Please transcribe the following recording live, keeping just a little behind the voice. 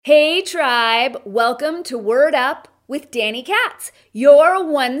Hey tribe, welcome to Word Up with Danny Katz, your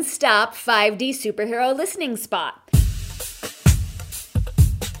one-stop 5D superhero listening spot.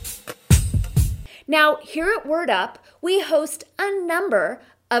 Now, here at Word Up, we host a number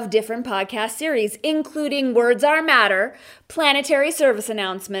of different podcast series, including Words Are Matter, Planetary Service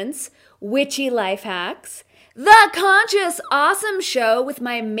Announcements, Witchy Life Hacks, The Conscious Awesome Show with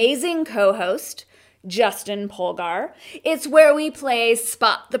my amazing co-host, Justin Polgar. It's where we play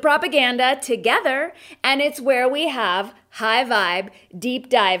Spot the Propaganda together, and it's where we have high vibe, deep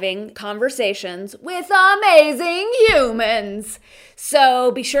diving conversations with amazing humans.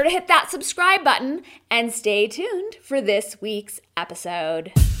 So be sure to hit that subscribe button and stay tuned for this week's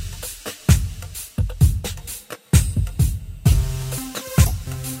episode.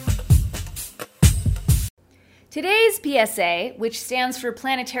 Today's PSA, which stands for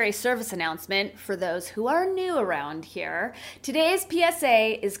Planetary Service Announcement for those who are new around here, today's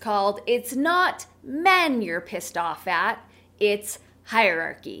PSA is called It's Not Men You're Pissed Off At, It's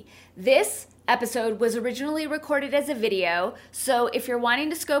Hierarchy. This episode was originally recorded as a video, so if you're wanting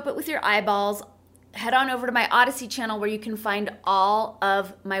to scope it with your eyeballs, head on over to my Odyssey channel where you can find all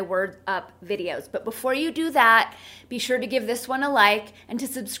of my Word Up videos. But before you do that, be sure to give this one a like and to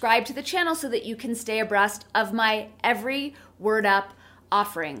subscribe to the channel so that you can stay abreast of my every Word Up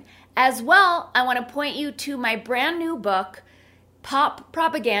offering. As well, I want to point you to my brand new book, Pop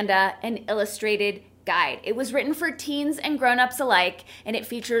Propaganda, an Illustrated Guide. It was written for teens and grown-ups alike, and it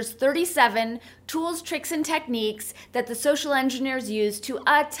features 37 tools, tricks, and techniques that the social engineers use to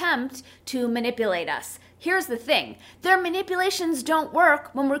attempt to manipulate us. Here's the thing, their manipulations don't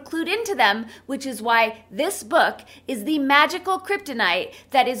work when we're clued into them, which is why this book is the magical kryptonite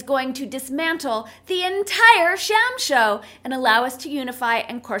that is going to dismantle the entire sham show and allow us to unify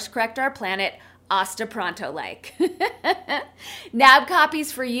and course correct our planet Asta Pronto-like. Nab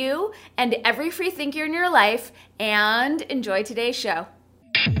copies for you and every free thinker in your life, and enjoy today's show.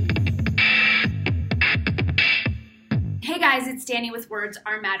 Hey guys, it's Danny with Words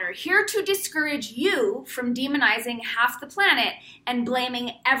Are Matter, here to discourage you from demonizing half the planet and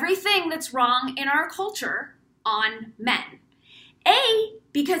blaming everything that's wrong in our culture on men. A,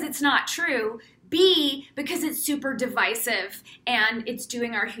 because it's not true. B, because it's super divisive and it's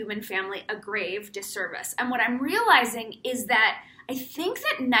doing our human family a grave disservice. And what I'm realizing is that I think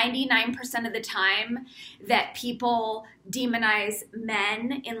that 99% of the time that people demonize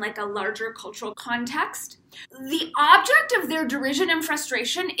men in like a larger cultural context, the object of their derision and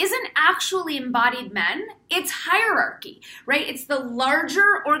frustration isn't actually embodied men, it's hierarchy, right? It's the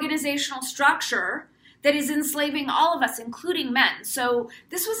larger organizational structure that is enslaving all of us, including men. So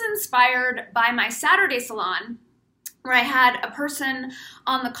this was inspired by my Saturday salon, where I had a person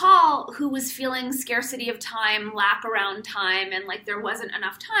on the call who was feeling scarcity of time, lack around time, and like there wasn't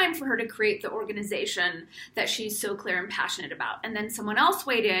enough time for her to create the organization that she's so clear and passionate about. And then someone else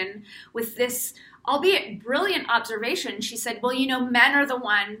weighed in with this, albeit brilliant observation. She said, well, you know, men are the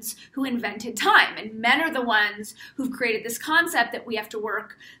ones who invented time, and men are the ones who've created this concept that we have to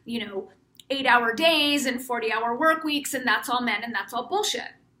work, 8-hour days and 40-hour work weeks, and that's all men and that's all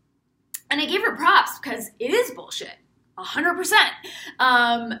bullshit. And I gave her props because it is bullshit, 100%.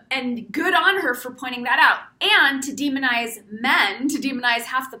 And good on her for pointing that out. And to demonize men, to demonize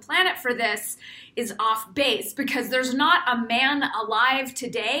half the planet for this is off base, because there's not a man alive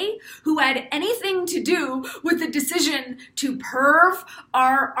today who had anything to do with the decision to perv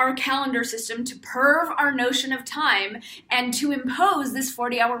our calendar system, to perv our notion of time, and to impose this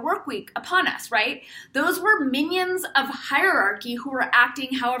 40-hour work week upon us, right? Those were minions of hierarchy who were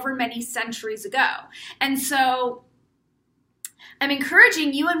acting however many centuries ago. And so I'm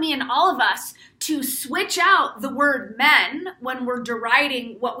encouraging you and me and all of us to switch out the word men when we're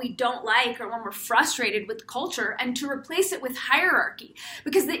deriding what we don't like or when we're frustrated with culture, and to replace it with hierarchy.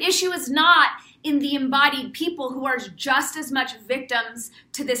 Because the issue is not in the embodied people who are just as much victims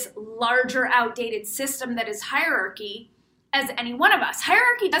to this larger outdated system that is hierarchy as any one of us.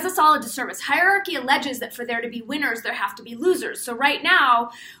 Hierarchy does us all a disservice. Hierarchy alleges that for there to be winners, there have to be losers. So right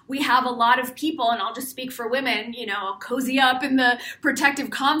now, we have a lot of people, and I'll just speak for women, I'll cozy up in the protective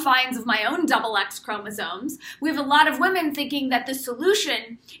confines of my own double X chromosomes. We have a lot of women thinking that the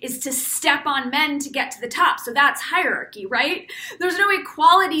solution is to step on men to get to the top. So that's hierarchy, right? There's no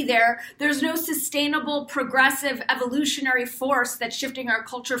equality there. There's no sustainable, progressive, evolutionary force that's shifting our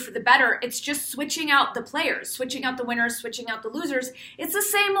culture for the better. It's just switching out the players, switching out the winners, switching out the losers. It's the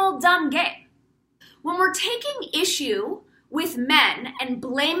same old dumb game. When we're taking issue with men and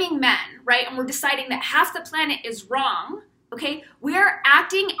blaming men, right, and we're deciding that half the planet is wrong, okay? We are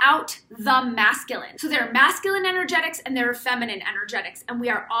acting out the masculine. So there are masculine energetics and there are feminine energetics, and we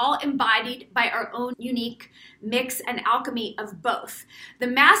are all embodied by our own unique mix and alchemy of both. The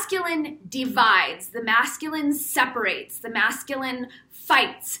masculine divides, the masculine separates, the masculine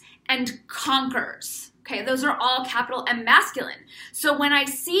fights and conquers. Okay, those are all capital M masculine. So when I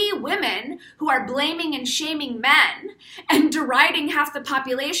see women who are blaming and shaming men and deriding half the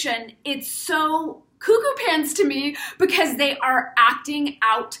population, it's so cuckoo pants to me because they are acting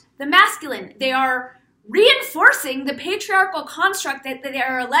out the masculine. They are reinforcing the patriarchal construct that they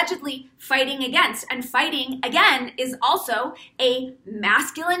are allegedly fighting against. And fighting, again, is also a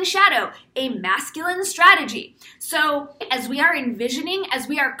masculine shadow, a masculine strategy. So as we are envisioning, as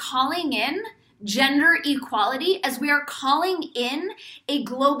we are calling in gender equality, as we are calling in a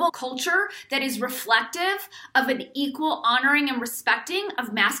global culture that is reflective of an equal honoring and respecting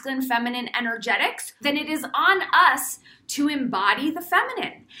of masculine, feminine energetics, then it is on us to embody the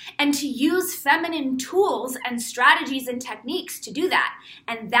feminine and to use feminine tools and strategies and techniques to do that.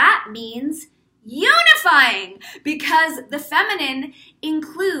 And that means unifying, because the feminine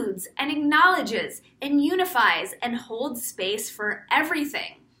includes and acknowledges and unifies and holds space for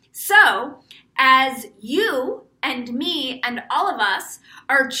everything. So, as you and me and all of us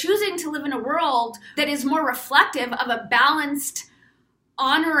are choosing to live in a world that is more reflective of a balanced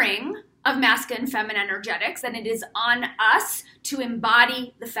honoring of masculine and feminine energetics, then it is on us to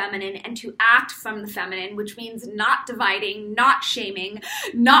embody the feminine and to act from the feminine, which means not dividing, not shaming,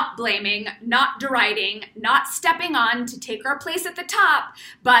 not blaming, not deriding, not stepping on to take our place at the top,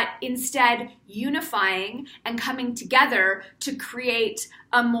 but instead unifying and coming together to create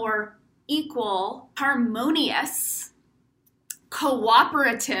a more equal, harmonious,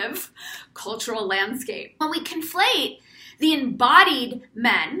 cooperative cultural landscape. When we conflate the embodied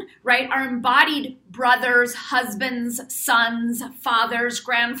men, right, our embodied brothers, husbands, sons, fathers,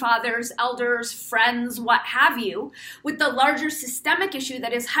 grandfathers, elders, friends, what have you, with the larger systemic issue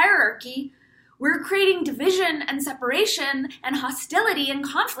that is hierarchy, we're creating division and separation and hostility and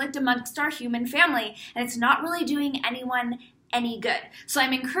conflict amongst our human family, and it's not really doing anyone any good. So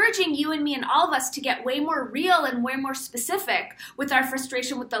I'm encouraging you and me and all of us to get way more real and way more specific with our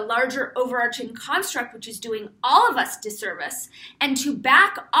frustration with the larger overarching construct, which is doing all of us disservice, and to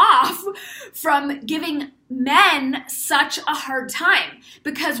back off from giving men such a hard time,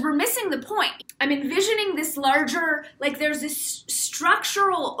 because we're missing the point. I'm envisioning this larger, like there's this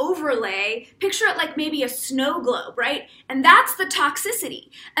structural overlay, picture it like maybe a snow globe, right? And that's the toxicity.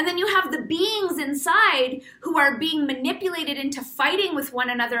 And then you have the beings inside who are being manipulated into fighting with one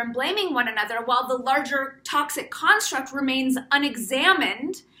another and blaming one another, while the larger toxic construct remains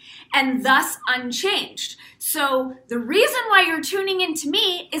unexamined and thus unchanged. So the reason why you're tuning into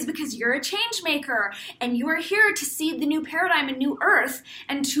me is because you're a change maker and you are here to seed the new paradigm and new earth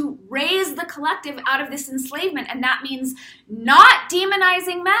and to raise the collective out of this enslavement. And that means not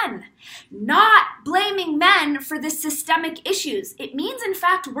demonizing men, not blaming men for the systemic issues. It means, in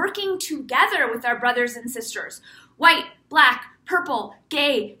fact, working together with our brothers and sisters, white, black, purple,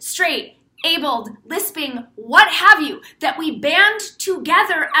 gay, straight, abled, lisping, what have you, that we band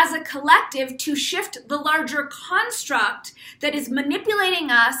together as a collective to shift the larger construct that is manipulating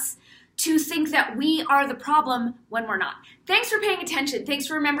us to think that we are the problem when we're not. Thanks for paying attention. Thanks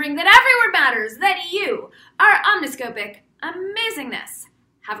for remembering that every word matters, that you are omniscopic amazingness.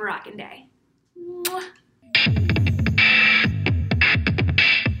 Have a rockin' day. Mwah.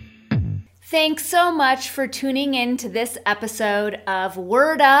 Thanks so much for tuning in to this episode of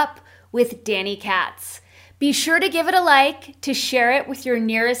Word Up with Danny Katz. Be sure to give it a like, to share it with your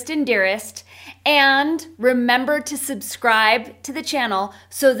nearest and dearest, and remember to subscribe to the channel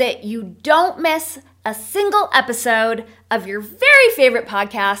so that you don't miss a single episode of your very favorite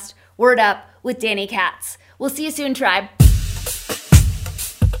podcast, Word Up with Danny Katz. We'll see you soon, tribe.